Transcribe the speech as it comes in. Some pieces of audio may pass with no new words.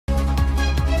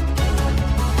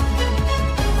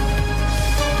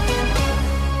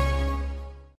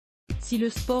Si le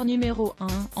sport numéro 1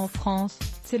 en France,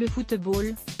 c'est le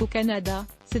football, au Canada,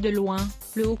 c'est de loin,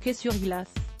 le hockey sur glace.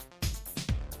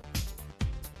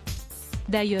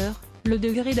 D'ailleurs, le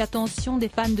degré d'attention des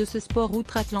fans de ce sport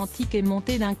outre-Atlantique est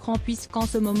monté d'un cran puisqu'en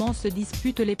ce moment se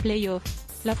disputent les playoffs.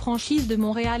 La franchise de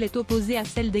Montréal est opposée à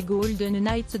celle des Golden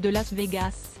Knights de Las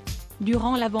Vegas.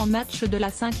 Durant l'avant-match de la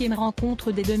 5e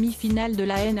rencontre des demi-finales de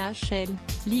la NHL,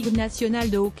 Ligue nationale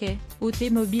de hockey, au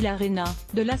T-Mobile Arena,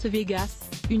 de Las Vegas,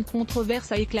 une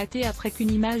controverse a éclaté après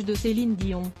qu'une image de Céline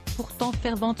Dion, pourtant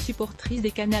fervente supportrice des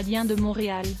Canadiens de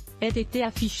Montréal, ait été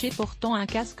affichée portant un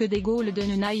casque des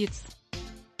Golden Knights.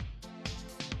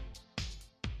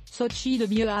 Sochi de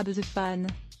mieux à the fan.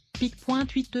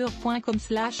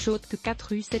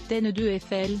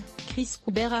 pic.twitter.com/haute4u7n2fl, Chris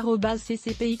Coubert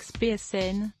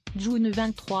 @ccpxpsn, June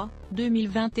 23,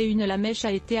 2021. La mèche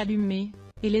a été allumée,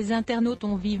 et les internautes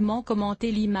ont vivement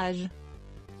commenté l'image.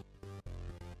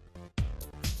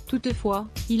 Toutefois,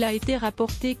 il a été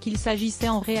rapporté qu'il s'agissait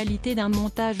en réalité d'un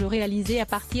montage réalisé à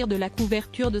partir de la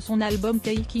couverture de son album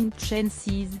Taking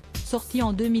Chances, sorti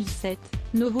en 2007.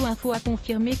 Novo Info a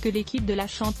confirmé que l'équipe de la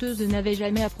chanteuse n'avait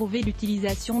jamais approuvé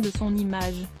l'utilisation de son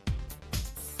image.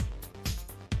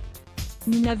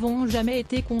 Nous n'avons jamais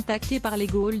été contactés par les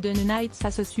Golden Knights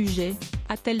à ce sujet,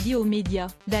 a-t-elle dit aux médias.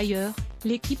 D'ailleurs,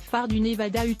 l'équipe phare du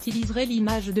Nevada utiliserait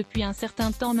l'image depuis un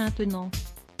certain temps maintenant.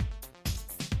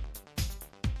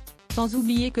 Sans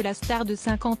oublier que la star de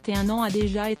 51 ans a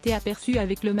déjà été aperçue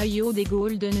avec le maillot des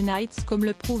Golden Knights comme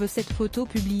le prouve cette photo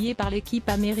publiée par l'équipe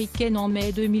américaine en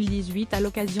mai 2018 à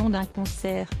l'occasion d'un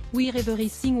concert. We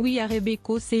Everything We Are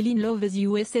Rebecca Céline Loves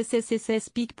USSSSS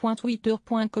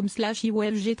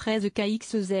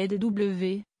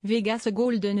pic.twitter.com/IWG13KXZW, Vegas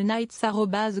Golden Knights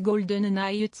 @Golden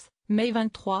Knights, mai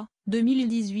 23,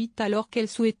 2018. Alors qu'elle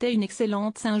souhaitait une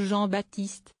excellente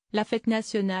Saint-Jean-Baptiste, la fête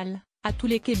nationale, à tous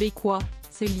les Québécois,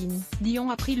 Céline Dion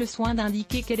a pris le soin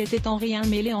d'indiquer qu'elle était en rien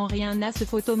mêlée en rien à ce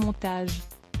photomontage.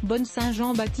 Bonne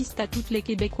Saint-Jean-Baptiste à toutes les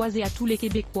Québécoises et à tous les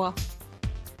Québécois.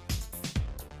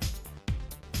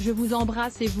 Je vous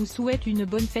embrasse et vous souhaite une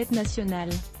bonne fête nationale.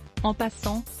 En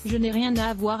passant, je n'ai rien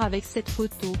à voir avec cette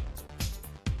photo.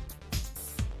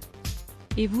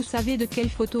 Et vous savez de quelle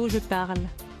photo je parle.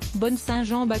 Bonne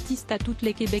Saint-Jean-Baptiste à toutes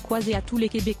les Québécoises et à tous les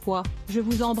Québécois. Je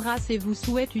vous embrasse et vous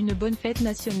souhaite une bonne fête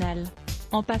nationale.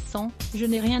 En passant, je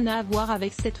n'ai rien à voir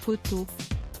avec cette photo.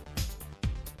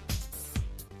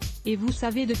 Et vous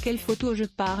savez de quelle photo je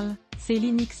parle.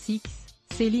 Céline XX,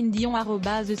 Céline Dion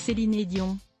 @Céline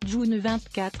Dion, June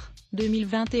 24,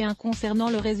 2021. Concernant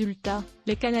le résultat,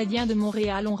 les Canadiens de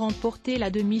Montréal ont remporté la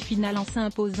demi-finale en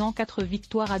s'imposant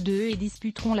 4-2 et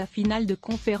disputeront la finale de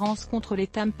conférence contre les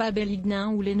Tampa Bay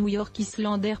Lightning ou les New York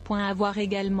Islanders. À voir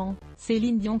également,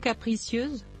 Céline Dion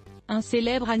capricieuse? Un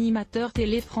célèbre animateur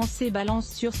télé français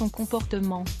balance sur son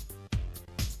comportement.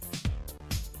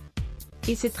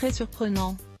 Et c'est très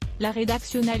surprenant. La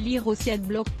rédaction à lire aussi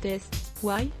Adblock Test,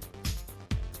 why?